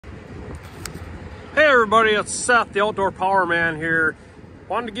Hey everybody, it's Seth, the Outdoor Power Man here.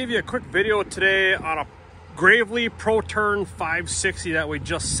 Wanted to give you a quick video today on a Gravely Pro Turn 560 that we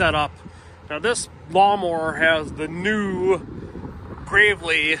just set up. Now this lawnmower has the new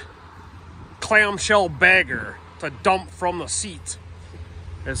Gravely Clam Shell bagger to dump from the seat.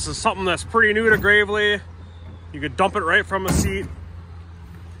 This is something that's pretty new to Gravely. You could dump it right from the seat.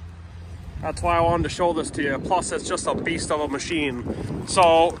 That's why I wanted to show this to you. Plus, it's just a beast of a machine.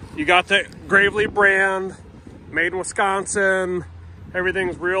 So, you got the Gravely brand, made in Wisconsin.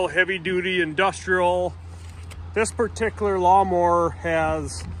 Everything's real heavy duty, industrial. This particular lawnmower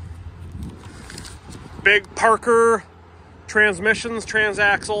has big Parker transmissions, Trans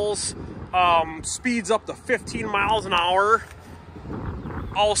Axels, speeds up to 15 miles an hour.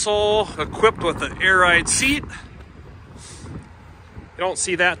 Also equipped with an air ride seat. You don't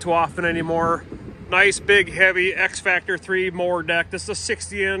see that too often anymore. Nice, big, heavy X-Factor 3 Mower Deck. This is a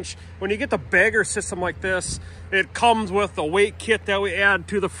 60-inch. When you get the bagger system like this, it comes with a weight kit that we add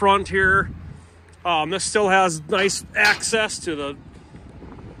to the front here. This still has nice access to the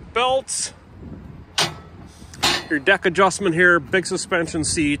belts. Your deck adjustment here, big suspension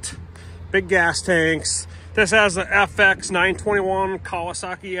seat, big gas tanks. This has the FX 921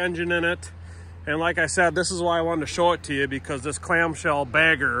 Kawasaki engine in it. And like I said, this is why I wanted to show it to you, because this clamshell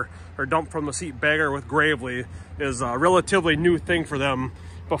bagger, or dump from the seat bagger with Gravely, is a relatively new thing for them.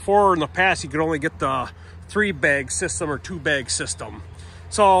 Before, in the past, you could only get the 3-bag system or 2-bag system.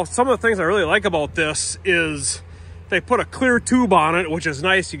 So some of the things I really like about this is they put a clear tube on it, which is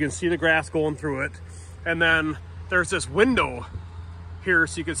nice. You can see the grass going through it. And then there's this window here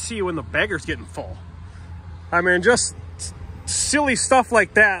so you can see when the bagger's getting full. I mean, just silly stuff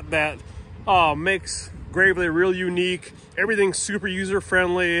like that makes Gravely real unique. Everything's super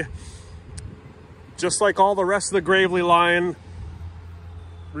user-friendly, just like all the rest of the Gravely line.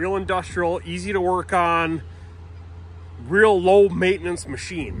 Real industrial, easy to work on, real low maintenance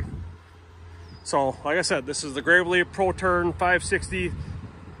machine. So like I said, this is the Gravely Pro Turn 560.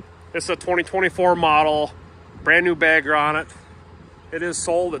 It's a 2024 model, brand new bagger on it. It is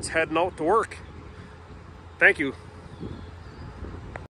sold, it's heading out to work. Thank you.